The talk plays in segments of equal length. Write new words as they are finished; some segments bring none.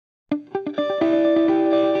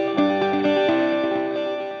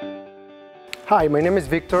Hi, my name is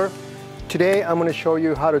Victor. Today I'm going to show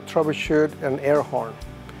you how to troubleshoot an air horn.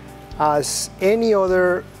 As any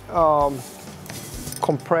other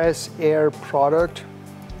compressed air product,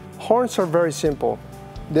 horns are very simple.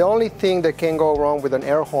 The only thing that can go wrong with an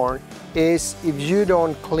air horn is if you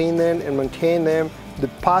don't clean them and maintain them, the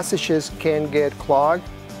passages can get clogged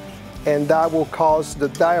and that will cause the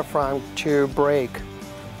diaphragm to break.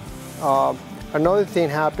 Another thing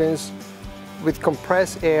happens with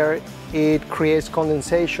compressed air, it creates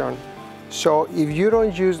condensation. So if you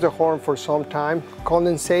don't use the horn for some time,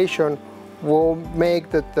 condensation will make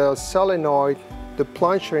that the solenoid, the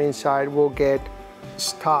plunger inside, will get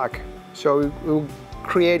stuck. So it will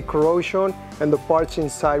create corrosion and the parts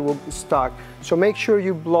inside will be stuck. So make sure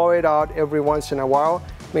you blow it out every once in a while.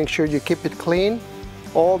 Make sure you keep it clean.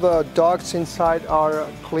 All the ducts inside are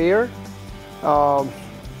clear.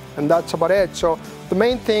 And that's about it. So the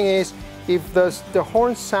main thing is, if the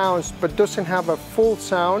horn sounds but doesn't have a full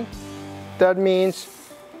sound, that means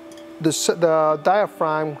the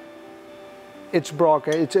diaphragm, it's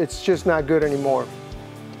broken. It's just not good anymore.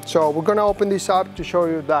 So we're gonna open this up to show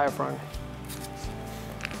you the diaphragm.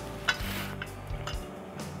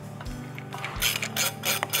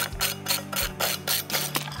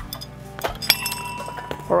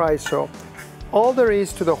 All right, so all there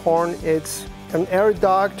is to the horn, it's an air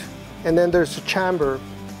duct, and then there's a chamber,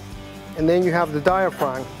 and then you have the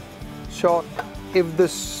diaphragm. So if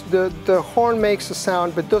the horn makes a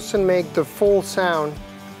sound but doesn't make the full sound,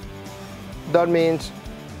 that means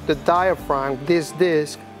the diaphragm, this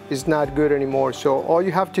disc, is not good anymore. So all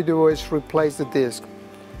you have to do is replace the disc.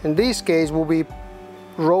 In this case will be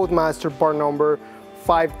Roadmaster part number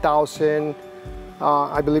 5000,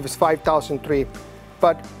 I believe it's 5003.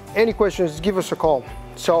 But any questions, give us a call.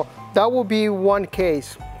 So that will be one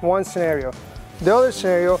case, one scenario. The other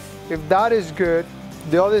scenario, if that is good,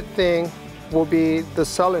 the other thing will be the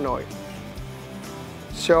solenoid.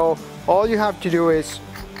 So all you have to do is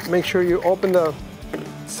make sure you open the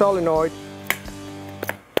solenoid.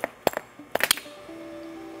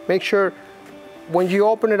 Make sure when you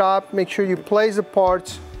open it up, make sure you place the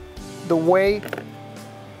parts the way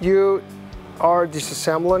you are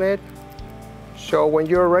disassembling it. So when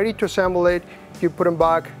you're ready to assemble it, you put them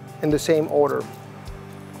back in the same order.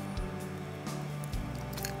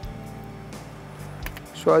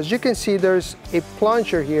 So as you can see, there's a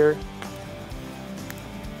plunger here.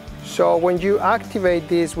 So when you activate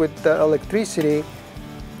this with the electricity,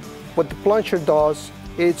 what the plunger does,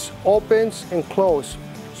 it opens and closes.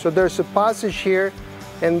 So there's a passage here,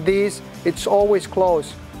 and this, it's always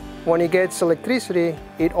closed. When it gets electricity,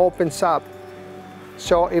 it opens up.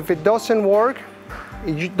 So if it doesn't work,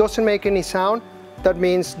 it doesn't make any sound, that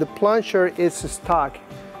means the plunger is stuck.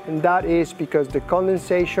 And that is because the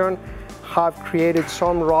condensation have created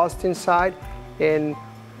some rust inside, and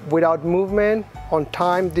without movement on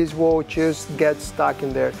time, this will just get stuck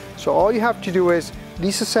in there. So all you have to do is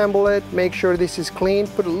disassemble it, make sure this is clean,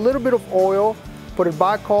 put a little bit of oil, put it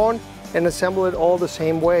back on, and assemble it all the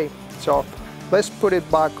same way. So let's put it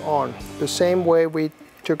back on the same way we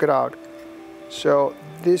took it out. So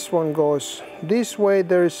this one goes this way.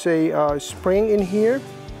 There's a spring in here.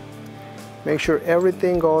 Make sure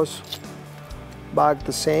everything goes back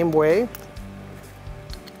the same way.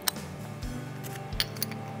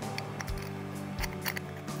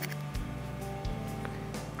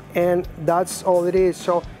 And that's all it is.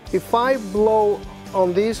 So if I blow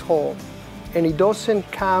on this hole and it doesn't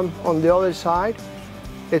come on the other side,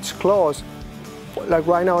 it's closed. Like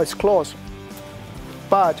right now it's closed.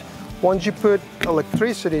 But once you put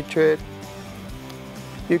electricity to it,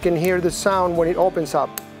 you can hear the sound when it opens up.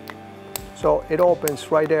 So it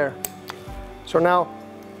opens right there. So now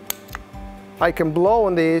I can blow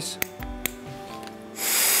on this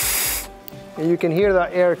and you can hear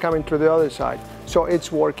the air coming through the other side. So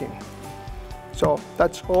it's working. So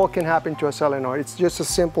that's all can happen to a solenoid. It's just as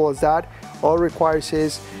simple as that. All it requires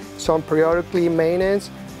is some periodically maintenance.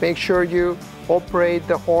 Make sure you operate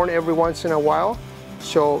the horn every once in a while.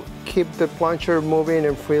 So keep the plunger moving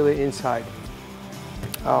and freely inside.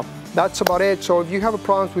 That's about it. So if you have a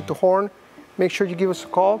problem with the horn, make sure you give us a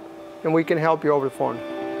call and we can help you over the phone.